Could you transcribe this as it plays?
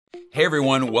Hey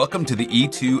everyone, welcome to the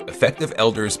E2 Effective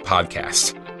Elders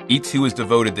podcast. E2 is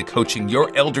devoted to coaching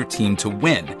your elder team to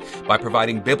win by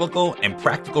providing biblical and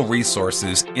practical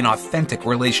resources in authentic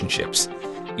relationships.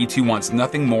 E2 wants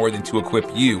nothing more than to equip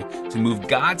you to move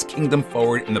God's kingdom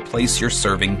forward in the place you're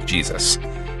serving Jesus.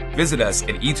 Visit us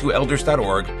at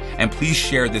e2elders.org and please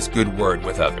share this good word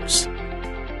with others.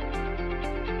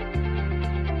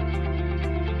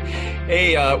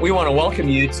 Hey, we want to welcome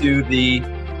you to the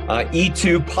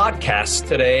E2 podcast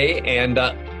today. And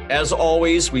as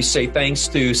always, we say thanks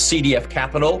to CDF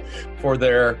Capital for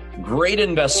their great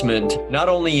investment, not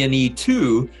only in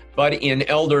E2, but in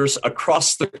elders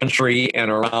across the country and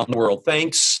around the world.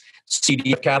 Thanks,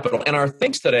 CDF Capital. And our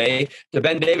thanks today to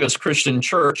Ben Davis Christian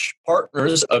Church,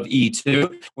 partners of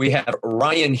E2. We have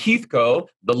Ryan Heathco,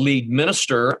 the lead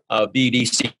minister of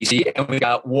BDCC, and we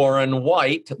got Warren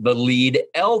White, the lead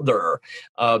elder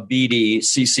of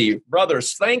BDCC.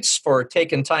 Brothers, thanks for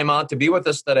taking time out to be with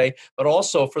us today, but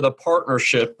also for the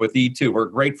partnership with E2. We're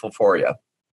grateful for you.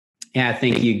 Yeah,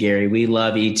 thank you, Gary. We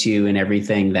love E2 and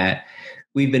everything that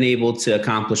we've been able to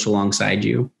accomplish alongside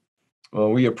you.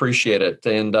 Well, we appreciate it.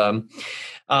 And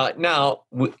now,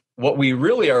 what we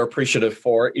really are appreciative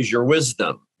for is your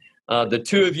wisdom. The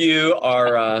two of you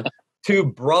are two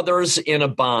brothers in a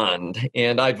bond,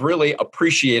 and I've really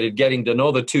appreciated getting to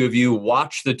know the two of you,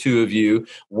 watch the two of you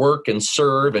work and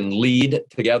serve and lead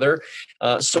together.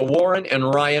 So Warren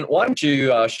and Ryan, why don't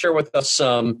you share with us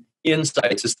some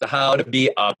insights as to how to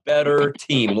be a better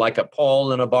team, like a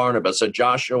Paul and a Barnabas, a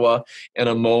Joshua and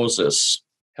a Moses.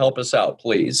 Help us out,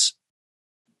 please.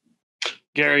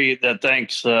 Gary,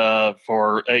 thanks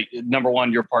for number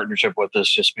one, your partnership with us,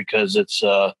 just because it's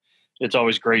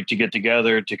always great to get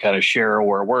together to kind of share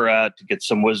where we're at, to get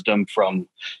some wisdom from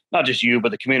not just you,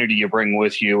 but the community you bring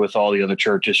with you, with all the other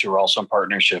churches who are also in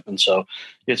partnership. And so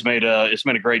it's made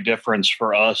a great difference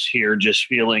for us here, just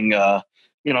feeling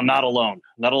not alone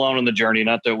in the journey.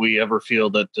 Not that we ever feel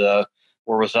that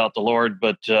we're without the Lord,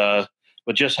 but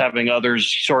just having others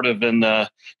sort of in the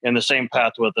same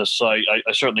path with us. So I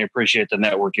certainly appreciate the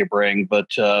network you bring. But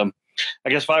I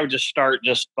guess if I would just start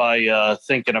just by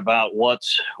thinking about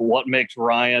what makes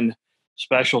Ryan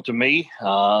special to me,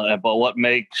 but what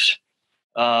makes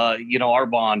our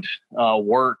bond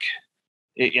work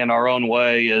in our own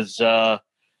way is I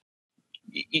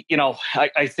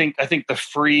think the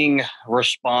freeing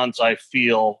response I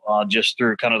feel just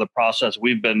through kind of the process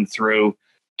we've been through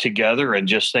together, and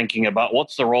just thinking about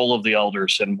what's the role of the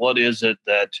elders and what is it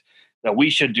that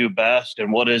we should do best,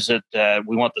 and what is it that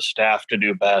we want the staff to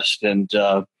do best. And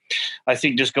I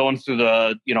think just going through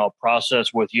the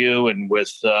process with you and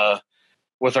with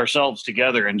ourselves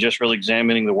together, and just really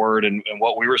examining the word and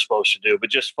what we were supposed to do, but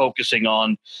just focusing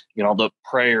on the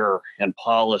prayer and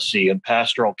policy and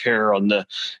pastoral care on the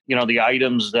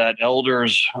items that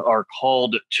elders are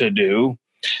called to do,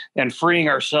 and freeing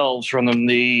ourselves from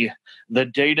the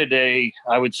day-to-day,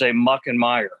 I would say, muck and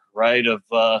mire, right, of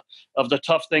the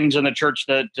tough things in the church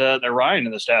that Ryan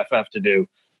and the staff have to do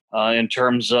in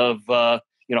terms of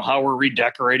how we're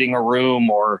redecorating a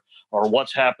room or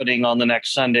what's happening on the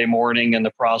next Sunday morning in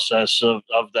the process of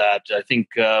that. I think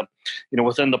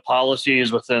within the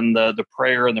policies, within the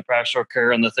prayer and the pastoral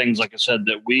care and the things, like I said,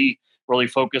 that we really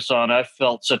focus on, I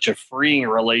felt such a freeing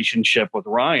relationship with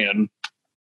Ryan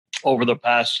over the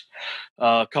past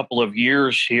couple of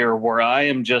years here, where I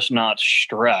am just not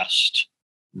stressed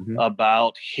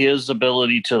about his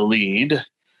ability to lead,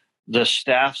 the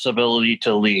staff's ability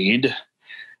to lead,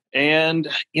 and,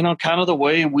 kind of the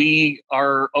way we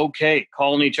are okay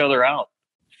calling each other out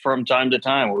from time to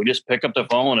time, where we just pick up the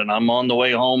phone and I'm on the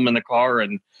way home in the car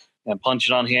and punch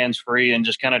it on hands-free and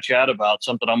just kind of chat about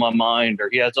something on my mind, or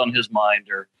he has on his mind,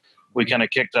 or we kind of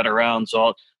kick that around.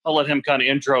 So I'll let him kind of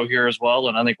intro here as well,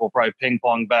 and I think we'll probably ping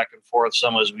pong back and forth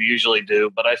some as we usually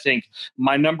do. But I think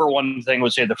my number one thing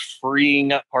would say the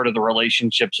freeing part of the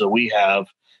relationships that we have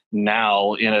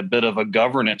now in a bit of a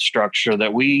governance structure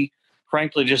that we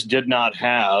frankly just did not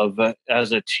have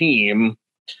as a team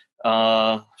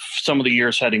some of the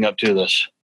years heading up to this.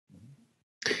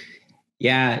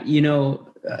 Yeah,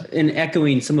 and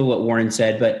echoing some of what Warren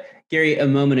said, but Gary, a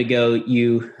moment ago,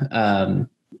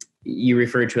 you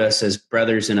referred to us as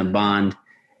brothers in a bond.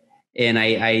 And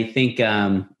I think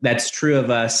that's true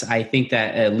of us. I think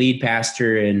that a lead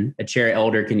pastor and a chair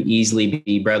elder can easily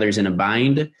be brothers in a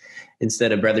bind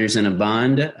instead of brothers in a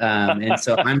bond. And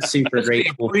so I'm super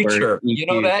grateful for you. You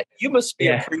know that? You must be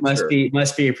a preacher.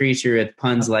 Must be a preacher with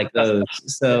puns like those.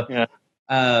 So, yeah.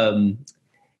 And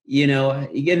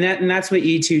that's what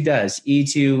E2 does.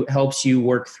 E2 helps you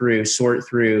sort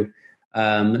through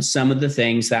some of the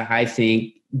things that I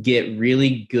think get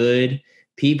really good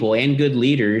people and good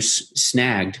leaders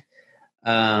snagged.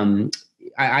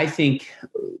 I think,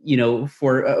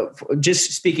 for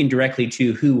just speaking directly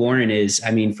to who Warren is,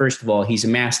 I mean, first of all, he's a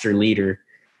master leader.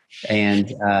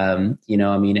 And,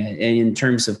 in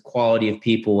terms of quality of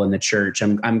people in the church,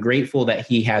 I'm grateful that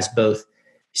he has both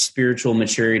spiritual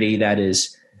maturity that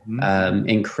is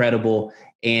incredible,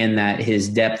 and that his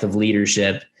depth of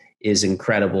leadership is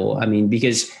incredible. I mean,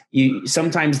 because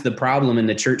sometimes the problem in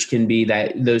the church can be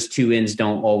that those two ends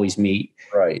don't always meet.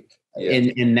 Right.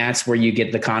 Yeah. And that's where you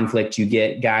get the conflict. You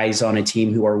get guys on a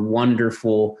team who are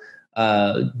wonderful.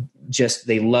 Just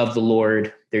they love the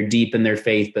Lord. They're deep in their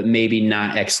faith, but maybe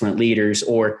not excellent leaders,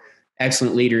 or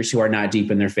excellent leaders who are not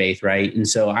deep in their faith. Right. And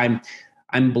so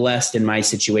I'm blessed in my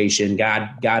situation.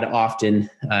 God often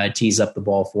tees up the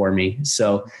ball for me.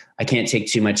 So I can't take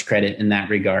too much credit in that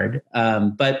regard.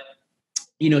 But,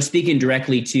 speaking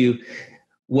directly to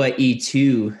what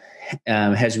E2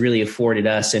 has really afforded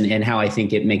us, and how I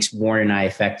think it makes Warren and I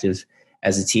effective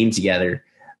as a team together.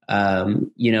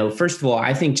 First of all,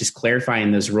 I think just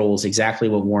clarifying those roles, exactly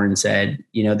what Warren said.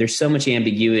 There's so much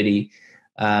ambiguity.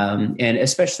 And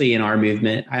especially in our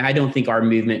movement, I don't think our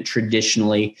movement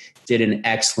traditionally did an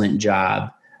excellent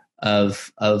job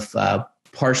of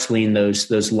parceling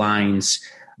those lines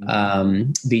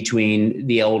between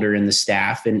the elder and the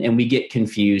staff, and we get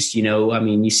confused.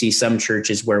 You see some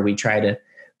churches where we try to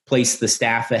place the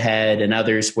staff ahead, and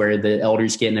others where the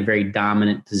elders get in a very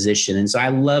dominant position. And so I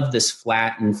love this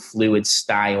flat and fluid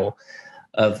style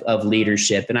of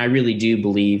leadership. And I really do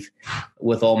believe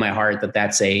with all my heart that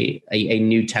that's a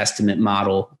New Testament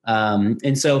model.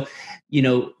 And so,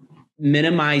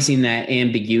 minimizing that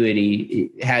ambiguity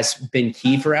has been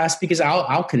key for us, because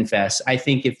I'll confess, I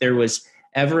think if there was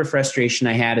ever a frustration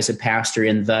I had as a pastor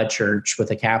in the church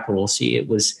with a capital C, it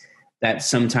was that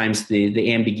sometimes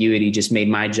the ambiguity just made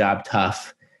my job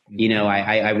tough.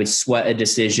 I would sweat a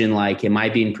decision like, am I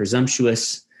being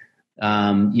presumptuous?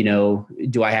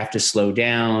 Do I have to slow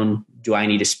down? Do I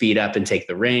need to speed up and take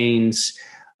the reins?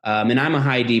 And I'm a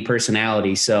high D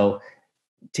personality, so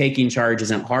taking charge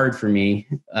isn't hard for me.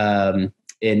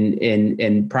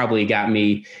 And probably got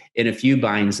me in a few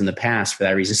binds in the past for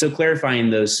that reason. So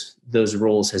clarifying those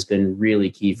roles has been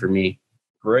really key for me.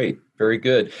 Great. Very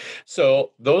good.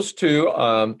 So those two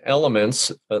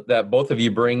elements that both of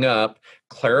you bring up,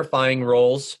 clarifying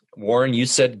roles. Warren, you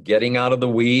said getting out of the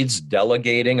weeds,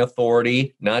 delegating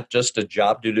authority, not just a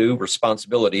job to do,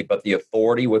 responsibility, but the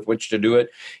authority with which to do it,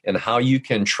 and how you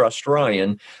can trust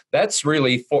Ryan. That's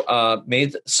really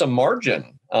made some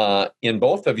margin in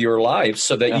both of your lives,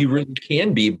 so that you really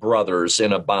can be brothers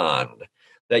in a bond,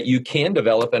 that you can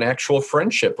develop an actual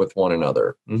friendship with one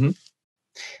another. Mm-hmm.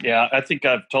 Yeah, I think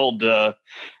I've told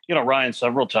Ryan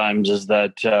several times is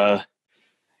that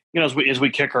as we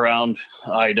kick around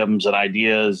items and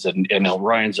ideas, and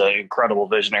Ryan's an incredible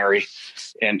visionary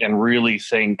and really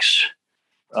thinks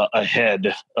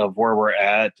ahead of where we're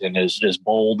at, and is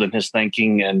bold in his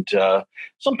thinking. And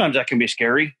sometimes that can be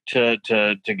scary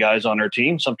to guys on our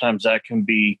team. Sometimes that can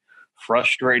be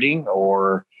frustrating,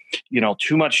 or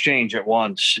too much change at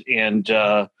once. And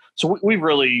so we've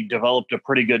really developed a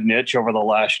pretty good niche over the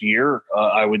last year,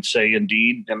 I would say,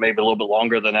 indeed, and maybe a little bit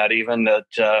longer than that even, that,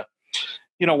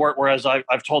 whereas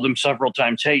I've told him several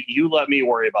times, hey, you let me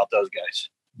worry about those guys.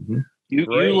 Mm-hmm. You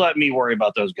let me worry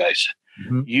about those guys.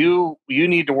 Mm-hmm. You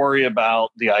need to worry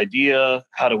about the idea.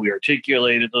 How do we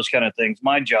articulate it? Those kind of things.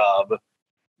 My job,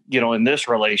 in this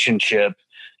relationship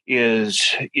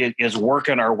is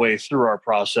working our way through our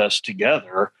process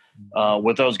together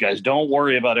with those guys. Don't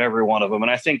worry about every one of them.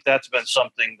 And I think that's been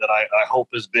something that I hope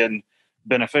has been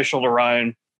beneficial to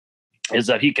Ryan, is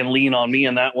that he can lean on me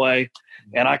in that way,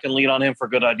 and I can lean on him for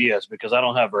good ideas, because I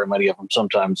don't have very many of them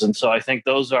sometimes. And so I think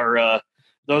those are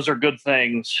good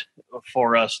things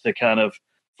for us to kind of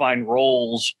find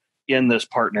roles in this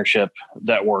partnership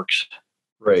that works.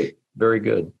 Great. Very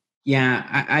good. Yeah.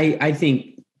 I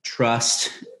think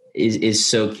trust is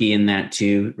so key in that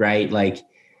too, right? Like,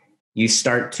 you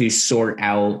start to sort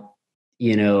out,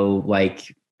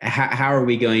 how are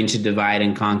we going to divide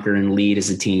and conquer and lead as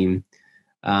a team?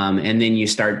 And then you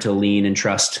start to lean and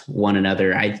trust one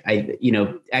another.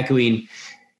 Echoing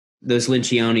those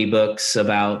Lencioni books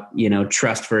about,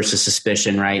 trust versus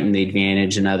suspicion, right? And the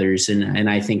advantage in others. And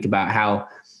I think about how,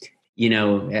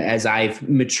 as I've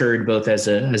matured both as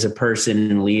a person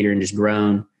and a leader and just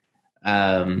grown,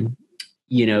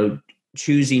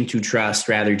 choosing to trust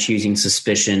rather choosing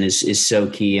suspicion is so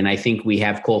key. And I think we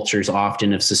have cultures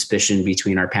often of suspicion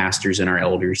between our pastors and our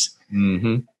elders.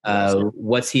 Mm-hmm.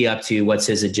 What's he up to? What's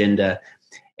his agenda?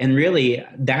 And really,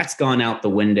 that's gone out the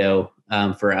window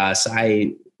for us.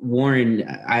 Warren,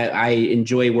 I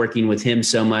enjoy working with him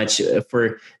so much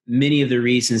for many of the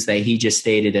reasons that he just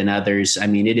stated and others. I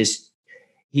mean,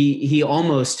 he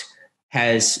almost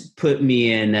has put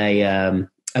me in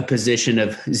a position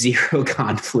of zero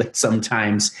conflict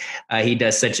sometimes. He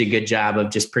does such a good job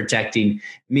of just protecting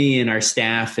me and our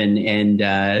staff and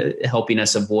helping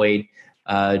us avoid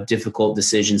difficult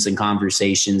decisions and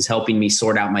conversations, helping me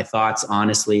sort out my thoughts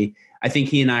honestly. I think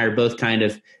he and I are both kind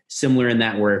of similar in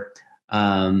that we're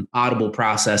audible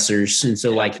processors. And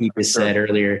so like he just said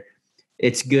earlier,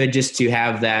 it's good just to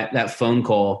have that phone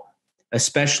call,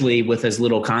 especially with as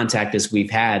little contact as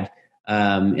we've had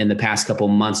in the past couple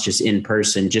of months, just in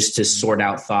person, just to sort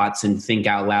out thoughts and think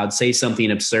out loud, say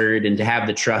something absurd, and to have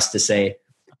the trust to say,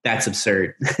 that's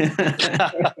absurd,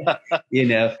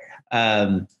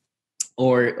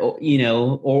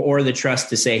 or the trust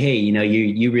to say, hey,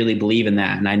 you really believe in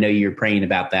that. And I know you're praying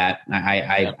about that.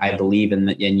 I believe in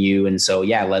you. And so,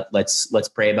 let's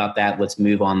pray about that. Let's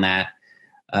move on that.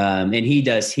 And he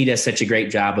does such a great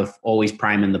job of always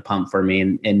priming the pump for me.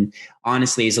 And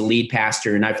honestly, as a lead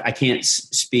pastor, and I can't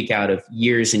speak out of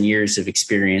years and years of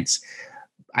experience,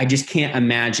 I just can't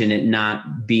imagine it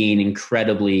not being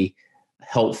incredibly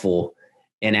helpful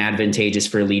and advantageous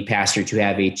for a lead pastor to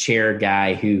have a chair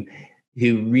guy who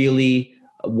really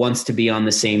wants to be on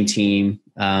the same team,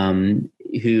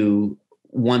 who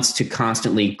wants to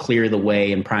constantly clear the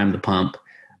way and prime the pump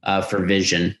for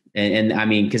vision. And I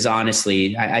mean, because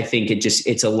honestly, I think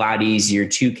it's a lot easier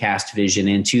to cast vision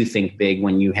and to think big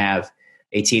when you have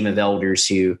a team of elders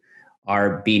who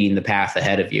are beating the path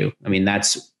ahead of you. I mean,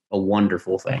 that's a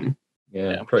wonderful thing.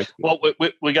 Yeah. Well,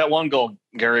 we got one goal,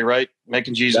 Gary, right?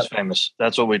 Making Jesus famous.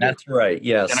 That's what we do. That's right.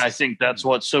 Yes. And I think that's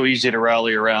what's so easy to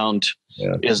rally around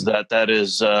is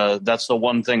that's the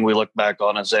one thing we look back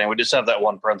on and say, we just have that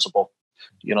one principle.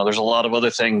 There's a lot of other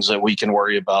things that we can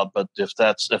worry about, but if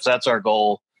that's our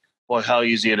goal, boy, how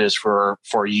easy it is for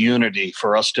unity,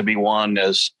 for us to be one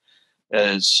as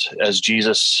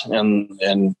Jesus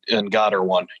and God are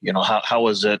one. How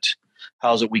is it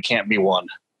we can't be one?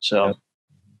 So. Yeah.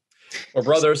 Well,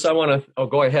 brothers, I want to. Oh,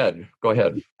 go ahead.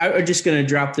 I'm just going to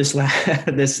drop this.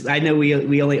 I know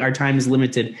we only, our time is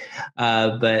limited,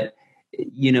 but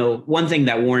one thing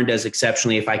that Warren does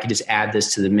exceptionally, if I could just add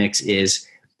this to the mix, is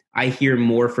I hear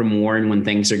more from Warren when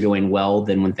things are going well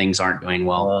than when things aren't going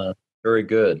well. Very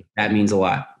good. That means a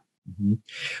lot. Mm-hmm.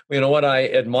 What I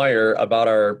admire about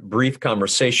our brief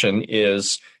conversation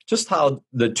is just how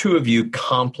the two of you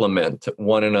complement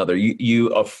one another. You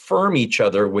affirm each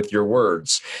other with your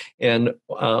words. And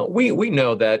we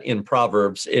know that in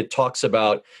Proverbs, it talks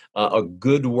about a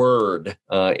good word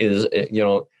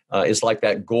is like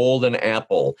that golden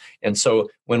apple. And so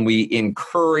when we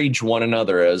encourage one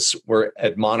another, as we're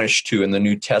admonished to in the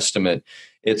New Testament,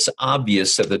 it's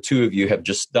obvious that the two of you have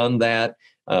just done that.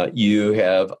 You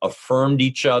have affirmed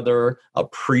each other,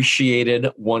 appreciated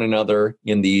one another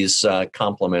in these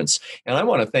compliments. And I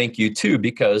want to thank you, too,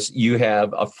 because you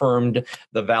have affirmed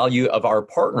the value of our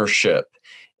partnership.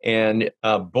 And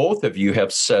both of you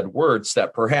have said words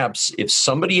that perhaps if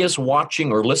somebody is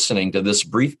watching or listening to this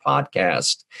brief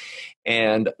podcast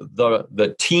and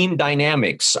the team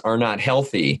dynamics are not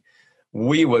healthy,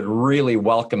 we would really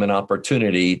welcome an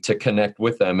opportunity to connect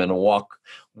with them and walk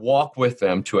with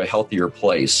them to a healthier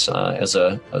place as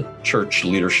a church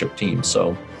leadership team.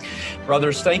 So,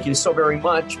 brothers, thank you so very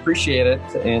much. Appreciate it.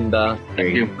 And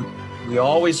thank you. We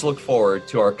always look forward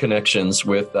to our connections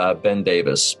with Ben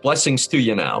Davis. Blessings to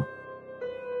you now.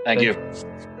 Thank you.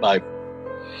 Bye.